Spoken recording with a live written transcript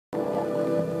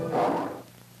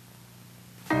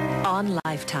On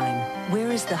Lifetime,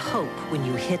 where is the hope when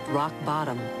you hit rock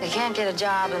bottom? I can't get a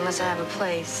job unless I have a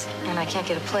place, and I can't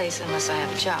get a place unless I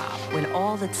have a job. When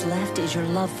all that's left is your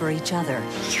love for each other.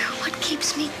 You're what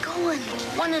keeps me going.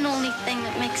 One and only thing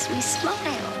that makes me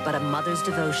smile. But a mother's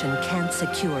devotion can't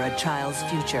secure a child's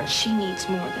future. She needs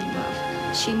more than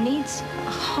love. She needs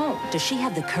a home. Does she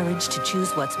have the courage to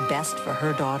choose what's best for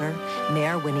her daughter?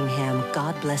 Mayor Winningham,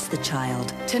 God bless the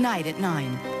child. Tonight at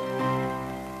 9.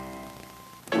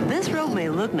 This robe may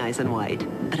look nice and white,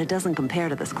 but it doesn't compare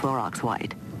to this Clorox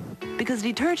white. Because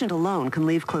detergent alone can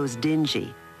leave clothes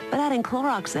dingy, but adding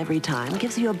Clorox every time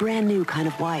gives you a brand new kind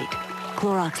of white.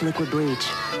 Clorox Liquid Bleach.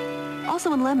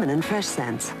 Also in lemon and fresh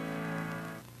scents.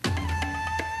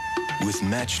 With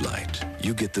Matchlight,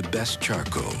 you get the best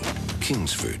charcoal,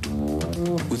 Kingsford,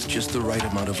 with just the right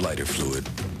amount of lighter fluid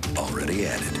already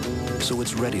added, so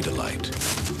it's ready to light,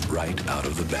 right out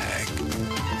of the bag.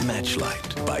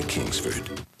 Matchlight by Kingsford.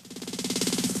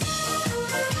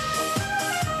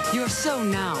 You're so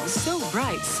now, so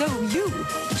bright, so you.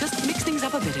 Just mix things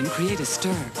up a bit and create a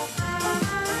stir.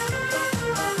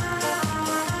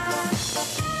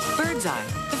 Bird's Eye,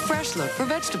 the fresh look for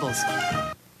vegetables.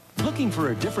 Looking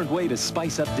for a different way to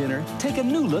spice up dinner? Take a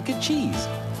new look at cheese.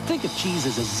 Think of cheese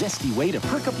as a zesty way to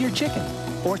perk up your chicken,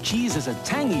 or cheese as a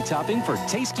tangy topping for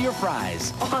tastier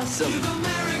fries. Awesome.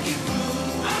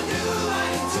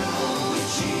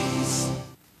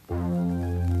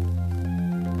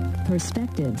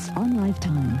 Perspectives on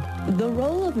Lifetime. The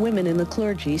role of women in the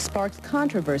clergy sparks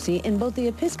controversy in both the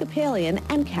Episcopalian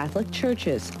and Catholic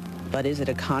churches. But is it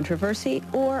a controversy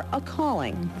or a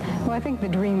calling? Well, I think the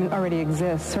dream already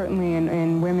exists, certainly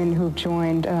in women who've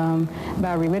joined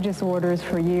religious orders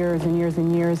for years and years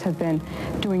and years, have been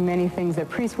doing many things that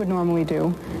priests would normally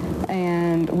do.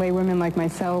 And lay women like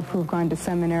myself who've gone to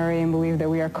seminary and believe that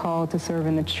we are called to serve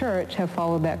in the church have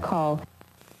followed that call.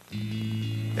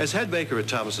 As head baker at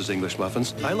Thomas's English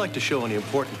Muffins, I like to show any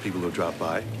important people who drop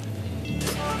by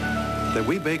that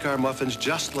we bake our muffins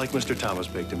just like Mr. Thomas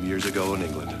baked them years ago in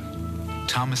England.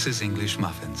 Thomas's English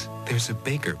Muffins. There's a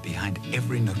baker behind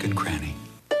every nook and cranny.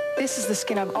 This is the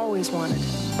skin I've always wanted.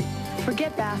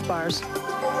 Forget bath bars.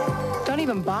 Don't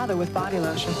even bother with body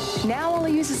lotion. Now all I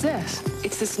use is this.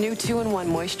 It's this new 2-in-1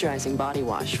 moisturizing body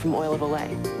wash from Oil of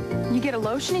Olay. You get a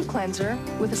lotiony cleanser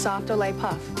with a soft Olay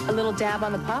puff. A little dab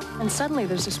on the puff, and suddenly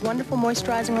there's this wonderful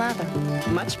moisturizing lather.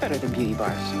 Much better than beauty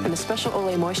bars. And the special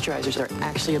Olay moisturizers are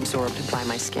actually absorbed by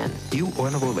my skin. New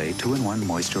Oil of Olay 2-in-1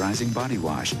 moisturizing body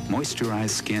wash. Moisturized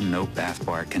skin no bath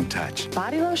bar can touch.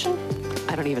 Body lotion?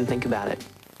 I don't even think about it.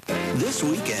 This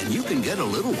weekend, you can get a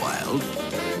little wild,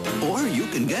 or you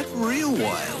can get real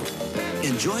wild.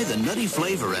 Enjoy the nutty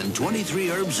flavor and 23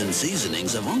 herbs and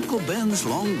seasonings of Uncle Ben's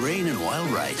long grain and wild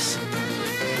rice.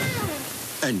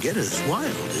 And get as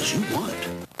wild as you want.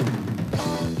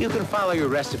 You can follow your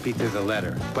recipe to the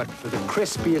letter, but for the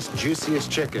crispiest, juiciest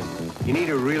chicken, you need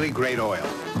a really great oil.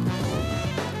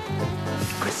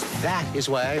 That is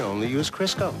why I only use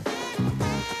Crisco.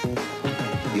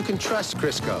 You can trust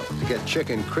Crisco to get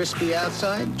chicken crispy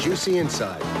outside, juicy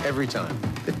inside, every time.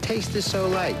 The taste is so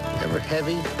light, never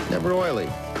heavy, never oily.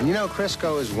 And you know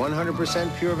Crisco is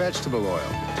 100% pure vegetable oil.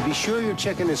 To be sure your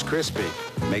chicken is crispy,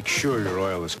 make sure your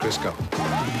oil is Crisco.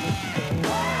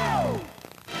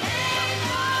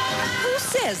 Who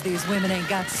says these women ain't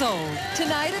got soul?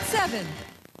 Tonight at 7.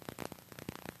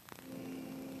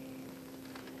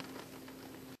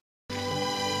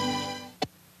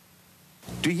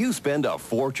 Do you spend a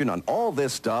fortune on all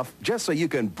this stuff just so you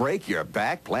can break your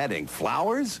back planting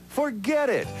flowers? Forget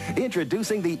it!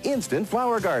 Introducing the Instant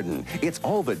Flower Garden. It's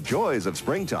all the joys of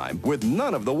springtime with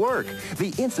none of the work.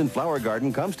 The Instant Flower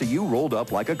Garden comes to you rolled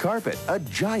up like a carpet, a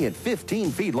giant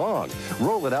 15 feet long.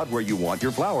 Roll it out where you want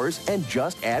your flowers and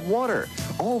just add water.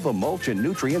 All the mulch and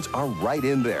nutrients are right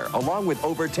in there, along with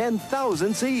over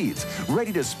 10,000 seeds,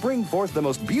 ready to spring forth the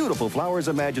most beautiful flowers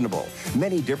imaginable.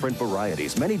 Many different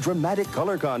varieties, many dramatic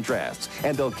color contrasts,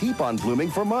 and they'll keep on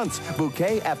blooming for months,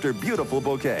 bouquet after beautiful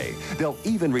bouquet. They'll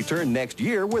even return next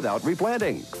year without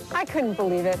replanting. I couldn't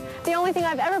believe it. The only thing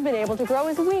I've ever been able to grow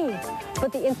is weeds.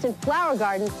 But the Instant Flower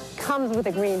Garden comes with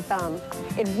a green thumb.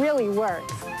 It really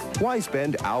works. Why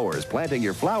spend hours planting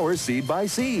your flowers seed by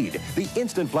seed? The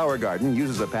Instant Flower Garden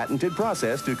uses a patented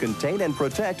process to contain and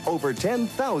protect over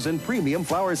 10,000 premium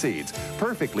flower seeds,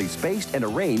 perfectly spaced and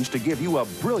arranged to give you a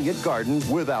brilliant garden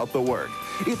without the work.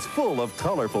 It's full of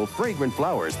colorful, fragrant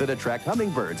flowers that attract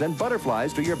hummingbirds and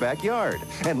butterflies to your backyard.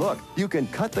 And look, you can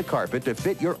cut the carpet to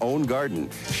fit your own garden,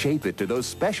 shape it to those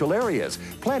special areas,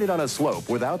 plant it on a slope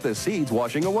without the seeds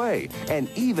washing away, and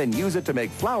even use it to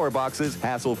make flower boxes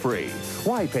hassle-free.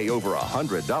 Why pay over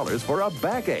 $100 for a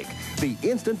backache? The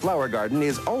Instant Flower Garden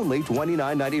is only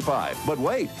 $29.95. But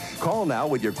wait, call now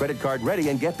with your credit card ready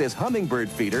and get this hummingbird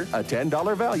feeder, a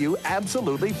 $10 value,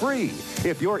 absolutely free.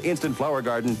 If your Instant Flower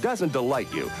Garden doesn't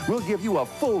delight you, we'll give you a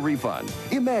full refund.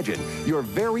 Imagine your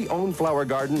very own flower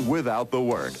garden without the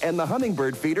work and the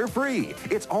hummingbird feeder free.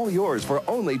 It's all yours for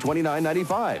only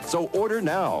 $29.95. So order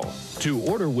now. To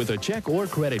order with a check or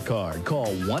credit card, call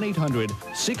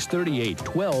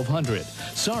 1-800-638-1200.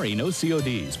 Sorry, no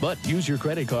CODs, but use your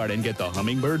credit card and get the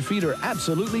hummingbird feeder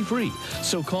absolutely free.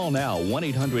 So call now,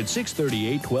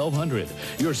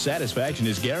 1-800-638-1200. Your satisfaction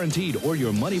is guaranteed or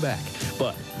your money back.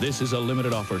 But this is a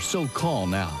limited offer, so call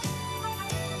now.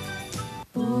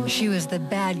 She was the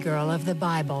bad girl of the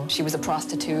Bible. She was a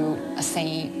prostitute, a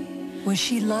saint. Was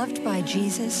she loved by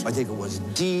Jesus? I think it was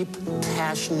deep,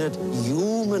 passionate,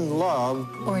 human love.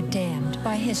 Or damned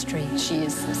by history? She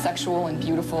is sexual and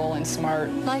beautiful and smart.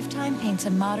 Lifetime paints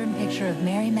a modern picture of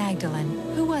Mary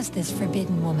Magdalen. Who was this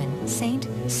forbidden woman? Saint,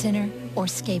 sinner, or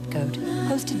scapegoat?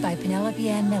 Hosted by Penelope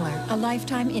Ann Miller, a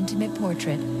Lifetime intimate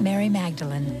portrait, Mary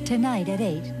Magdalen. Tonight at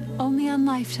 8, only on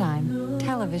Lifetime,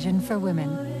 television for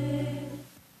women.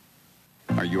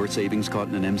 Are your savings caught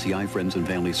in an MCI friends and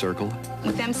family circle?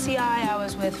 With MCI, I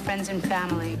was with friends and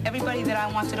family. Everybody that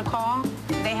I wanted to call,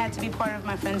 they had to be part of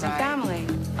my friends and family.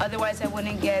 Otherwise, I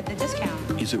wouldn't get the discount.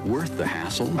 Is it worth the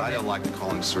hassle? I didn't like the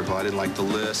calling circle. I didn't like the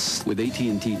list. With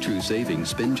AT&T True Savings,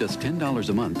 spend just $10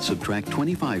 a month, subtract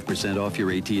 25% off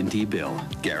your AT&T bill.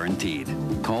 Guaranteed.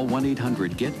 Call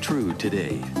 1-800-GET-TRUE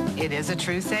today. It is a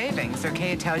true savings.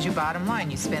 Okay, it tells you bottom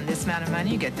line. You spend this amount of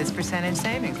money, you get this percentage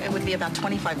savings. It would be about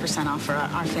 25% off for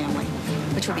our family,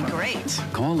 which would be great.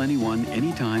 Call anyone,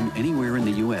 anytime, anywhere in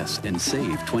the U.S. and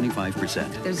save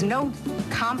 25%. There's no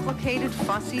complicated,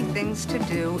 fussy things to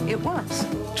do. It works.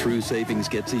 True Savings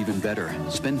gets even better.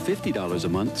 Spend $50 a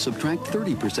month, subtract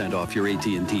 30% off your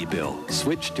AT&T bill.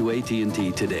 Switch to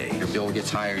AT&T today. Your bill gets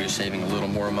higher, you're saving a little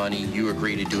more money, you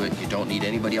agree to do it, you don't need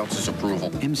anybody else's approval.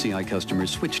 MCI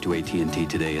customers switch to AT&T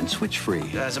today and switch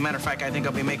free. As a matter of fact, I think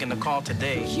I'll be making the call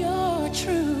today. Your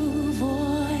true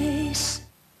voice.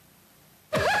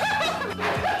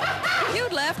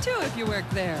 You'd laugh too if you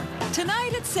worked there.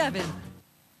 Tonight at 7.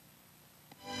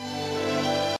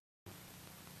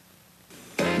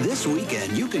 This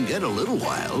weekend, you can get a little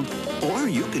wild, or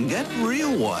you can get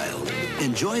real wild.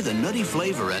 Enjoy the nutty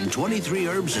flavor and 23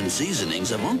 herbs and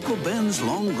seasonings of Uncle Ben's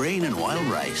long grain and wild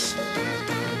rice.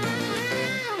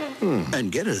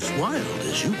 And get as wild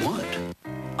as you want.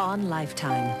 On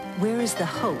Lifetime, where is the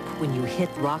hope when you hit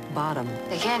rock bottom?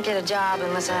 I can't get a job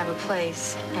unless I have a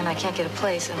place, and I can't get a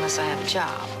place unless I have a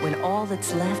job. When all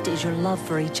that's left is your love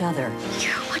for each other.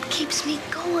 You're what keeps me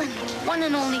going. One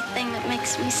and only thing that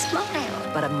makes me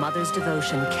smile. But a mother's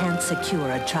devotion can't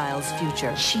secure a child's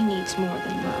future. She needs more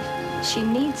than love. She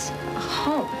needs a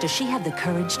home. Does she have the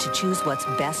courage to choose what's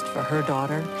best for her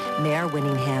daughter? Mayor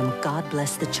Winningham, God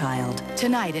bless the child.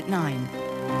 Tonight at 9.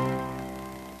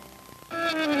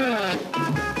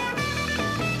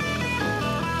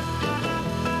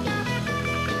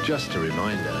 Just a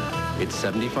reminder, it's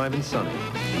 75 and sunny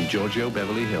in Giorgio,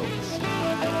 Beverly Hills.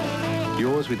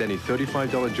 Yours with any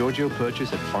 $35 Giorgio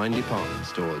purchase at fine department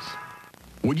stores.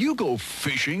 Would you go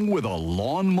fishing with a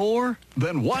lawnmower?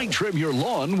 Then why trim your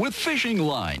lawn with fishing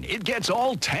line? It gets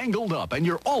all tangled up and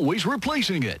you're always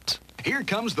replacing it. Here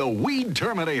comes the Weed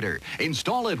Terminator.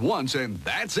 Install it once and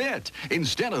that's it.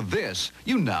 Instead of this,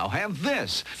 you now have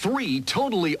this. 3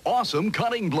 totally awesome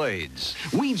cutting blades.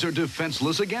 Weeds are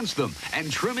defenseless against them,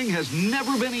 and trimming has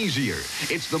never been easier.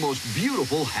 It's the most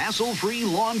beautiful, hassle-free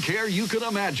lawn care you could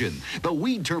imagine. The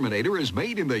Weed Terminator is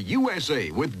made in the USA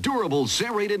with durable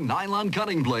serrated nylon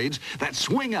cutting blades that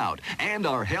swing out and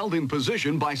are held in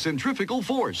position by centrifugal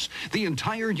force. The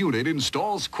entire unit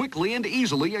installs quickly and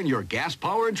easily in your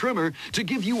gas-powered trimmer to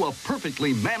give you a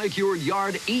perfectly manicured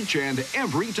yard each and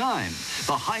every time.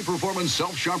 The high-performance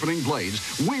self-sharpening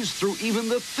blades whiz through even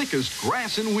the thickest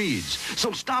grass and weeds.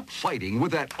 So stop fighting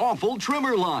with that awful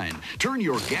trimmer line. Turn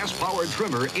your gas-powered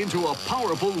trimmer into a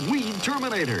powerful Weed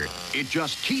Terminator. It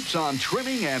just keeps on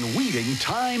trimming and weeding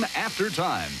time after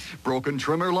time. Broken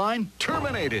trimmer line?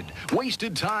 Terminated.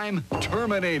 Wasted time?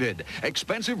 Terminated.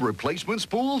 Expensive replacement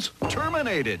spools?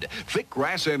 Terminated. Thick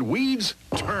grass and weeds?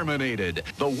 Terminated.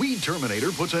 The Weed Weed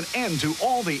Terminator puts an end to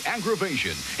all the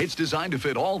aggravation. It's designed to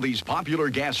fit all these popular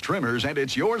gas trimmers, and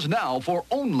it's yours now for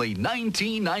only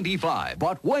 $19.95.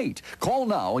 But wait, call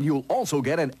now and you'll also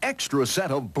get an extra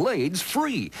set of blades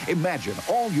free. Imagine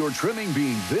all your trimming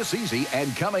being this easy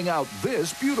and coming out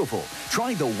this beautiful.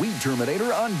 Try the Weed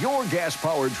Terminator on your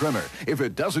gas-powered trimmer. If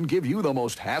it doesn't give you the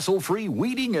most hassle-free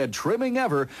weeding and trimming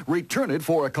ever, return it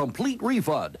for a complete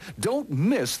refund. Don't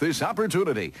miss this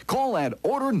opportunity. Call and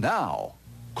order now.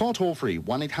 Call toll-free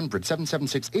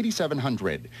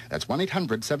 1-800-776-8700. That's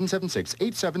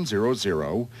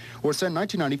 1-800-776-8700. Or send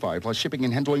 $19.95 plus shipping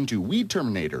and handling to Weed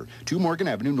Terminator, 2 Morgan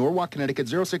Avenue, Norwalk, Connecticut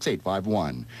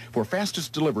 06851. For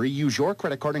fastest delivery, use your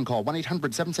credit card and call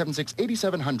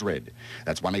 1-800-776-8700.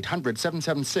 That's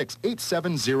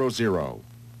 1-800-776-8700.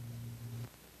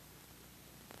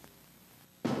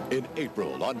 In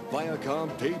April on Viacom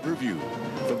Pay-Per-View,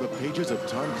 from the pages of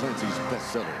Tom Clancy's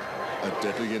bestseller, a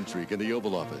deadly intrigue in the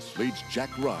Oval Office leads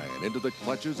Jack Ryan into the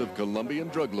clutches of Colombian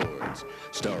drug lords,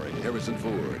 starring Harrison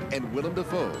Ford and Willem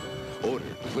Dafoe. Order,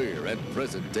 clear, and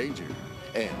present danger.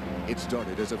 And it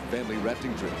started as a family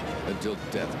rafting trip until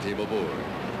death came aboard.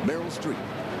 Meryl Streep,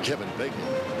 Kevin Bacon,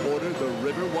 order The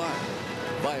River Wild.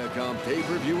 Viacom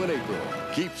Pay-Per-View in April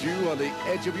keeps you on the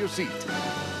edge of your seat.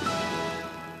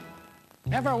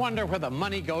 Ever wonder where the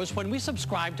money goes when we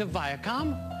subscribe to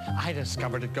Viacom? I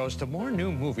discovered it goes to more new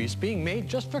movies being made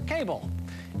just for cable.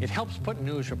 It helps put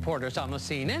news reporters on the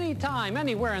scene anytime,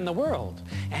 anywhere in the world.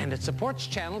 And it supports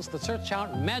channels that search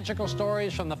out magical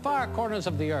stories from the far corners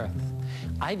of the earth.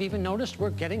 I've even noticed we're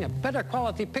getting a better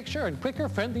quality picture and quicker,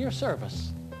 friendlier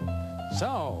service.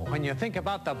 So, when you think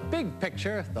about the big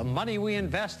picture, the money we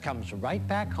invest comes right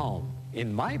back home.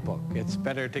 In my book, it's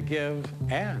better to give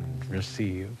and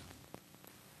receive.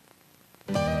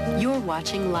 You're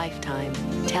watching Lifetime,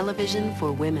 television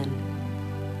for women.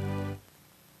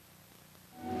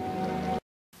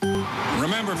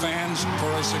 Remember, fans, for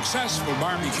a successful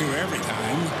barbecue every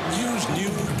time, use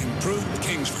new, improved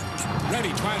Kingsford.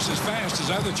 Ready twice as fast as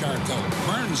other charcoal.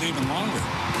 Burns even longer.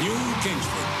 New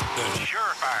Kingsford. The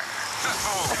surefire.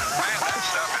 Oh, man, that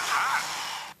stuff is hot.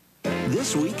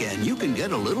 This weekend, you can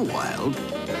get a little wild,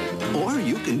 or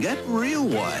you can get real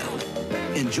wild.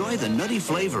 Enjoy the nutty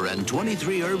flavor and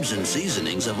 23 herbs and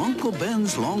seasonings of Uncle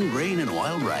Ben's long grain and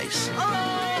wild rice.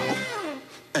 Oh!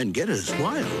 And get as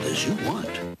wild as you want.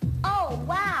 Oh,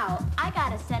 wow. I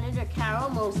got a Senator Carol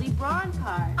Mosley Braun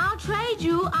card. I'll trade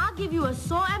you. I'll give you a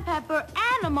salt and pepper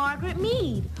and a Margaret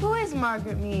Mead. Who is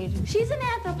Margaret Mead? She's an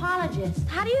anthropologist.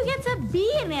 How do you get to be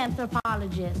an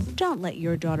anthropologist? Don't let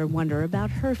your daughter wonder about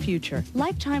her future.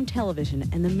 Lifetime Television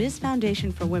and the Ms.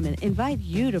 Foundation for Women invite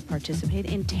you to participate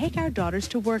in Take Our Daughters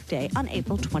to Work Day on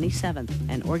April 27th.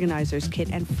 An organizer's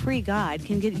kit and free guide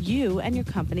can get you and your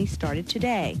company started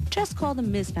today. Just call the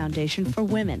Ms. Foundation for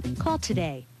Women. Call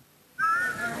today.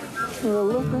 Well,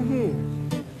 look here.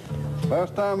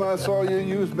 Last time I saw you,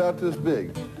 you was about this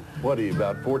big. What are you,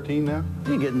 about 14 now?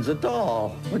 You're getting so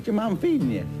tall. What's your mom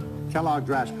feeding you? Kellogg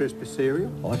Rice Krispies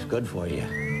cereal. Oh, it's good for you.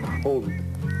 Hold it.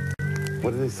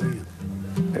 What are they saying?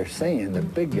 They're saying the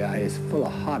big guy is full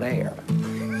of hot air.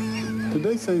 Did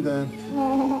they say that?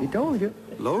 He told you.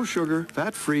 Low sugar,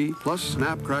 fat-free, plus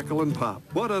Snap, Crackle, and Pop.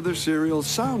 What other cereal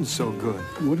sounds so good?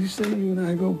 What do you say you and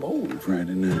I go bowling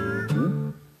Friday night?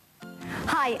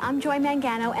 Hi, I'm Joy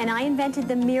Mangano, and I invented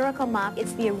the Miracle Mop.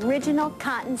 It's the original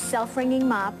cotton self-wringing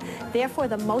mop. Therefore,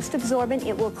 the most absorbent.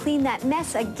 It will clean that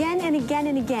mess again and again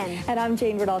and again. And I'm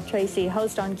Jane Rudolph-Tracy,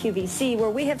 host on QVC, where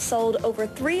we have sold over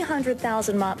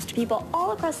 300,000 mops to people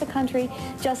all across the country,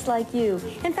 just like you.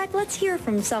 In fact, let's hear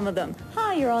from some of them.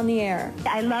 Hi, you're on the air.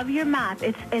 I love your mop.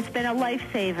 It's been a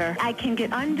lifesaver. I can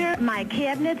get under my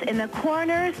cabinets in the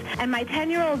corners, and my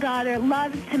 10-year-old daughter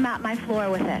loves to mop my floor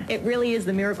with it. It really is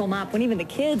the Miracle Mop when even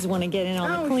the kids want to get in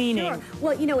on the cleaning. Sure.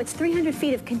 Well, you know, it's 300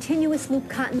 feet of continuous loop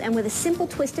cotton, and with a simple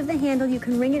twist of the handle, you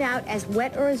can wring it out as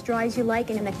wet or as dry as you like.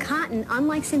 And in the cotton,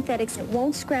 unlike synthetics, it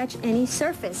won't scratch any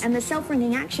surface. And the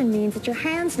self-wringing action means that your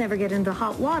hands never get into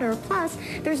hot water. Plus,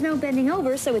 there's no bending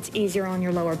over, so it's easier on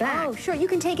your lower back. Oh, sure. You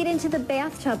can take it into the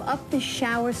bathtub, up the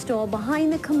shower stall,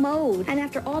 behind the commode. And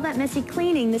after all that messy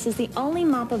cleaning, this is the only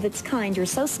mop of its kind. You're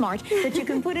so smart that you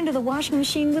can put into the washing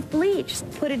machine with bleach.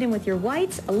 Put it in with your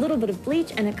whites, a little bit of bleach,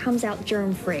 and it comes out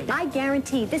germ-free. I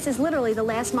guarantee this is literally the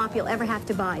last mop you'll ever have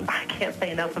to buy. I can't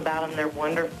say enough about them. They're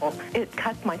wonderful. It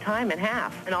cuts my time in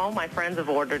half, and all my friends have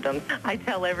ordered them. I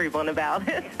tell everyone about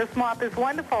it. This mop is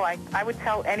wonderful. I would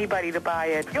tell anybody to buy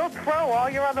it. You'll throw all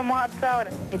your other mops out.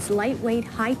 It's lightweight,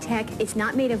 high-tech. It's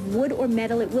not made of wood or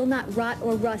metal. It will not rot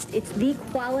or rust. It's the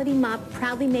quality mop,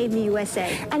 proudly made in the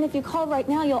USA. And if you call right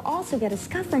now, you'll also get a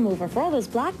scuff remover for all those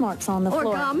black marks on the floor.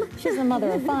 Or gum. She's a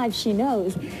mother of 5, she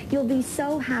knows. You'll be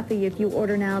so happy if you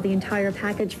order now the entire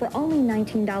package for only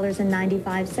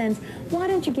 $19.95. Why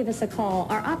don't you give us a call?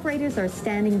 Our operators are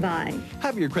standing by.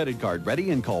 Have your credit card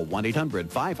ready and call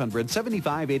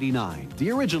 1-800-500-7589.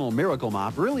 The original Miracle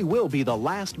Mop really will be the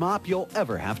last mop you'll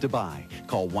ever have to buy.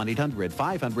 Call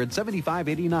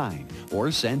 1-800-500-7589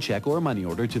 or send check or money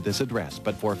order to this address.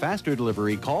 But for faster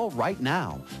delivery, call right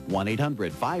now.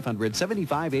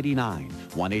 1-800-500-7589.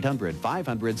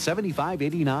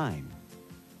 1-800-500-7589.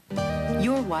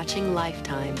 You're watching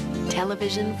Lifetime,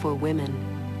 television for women.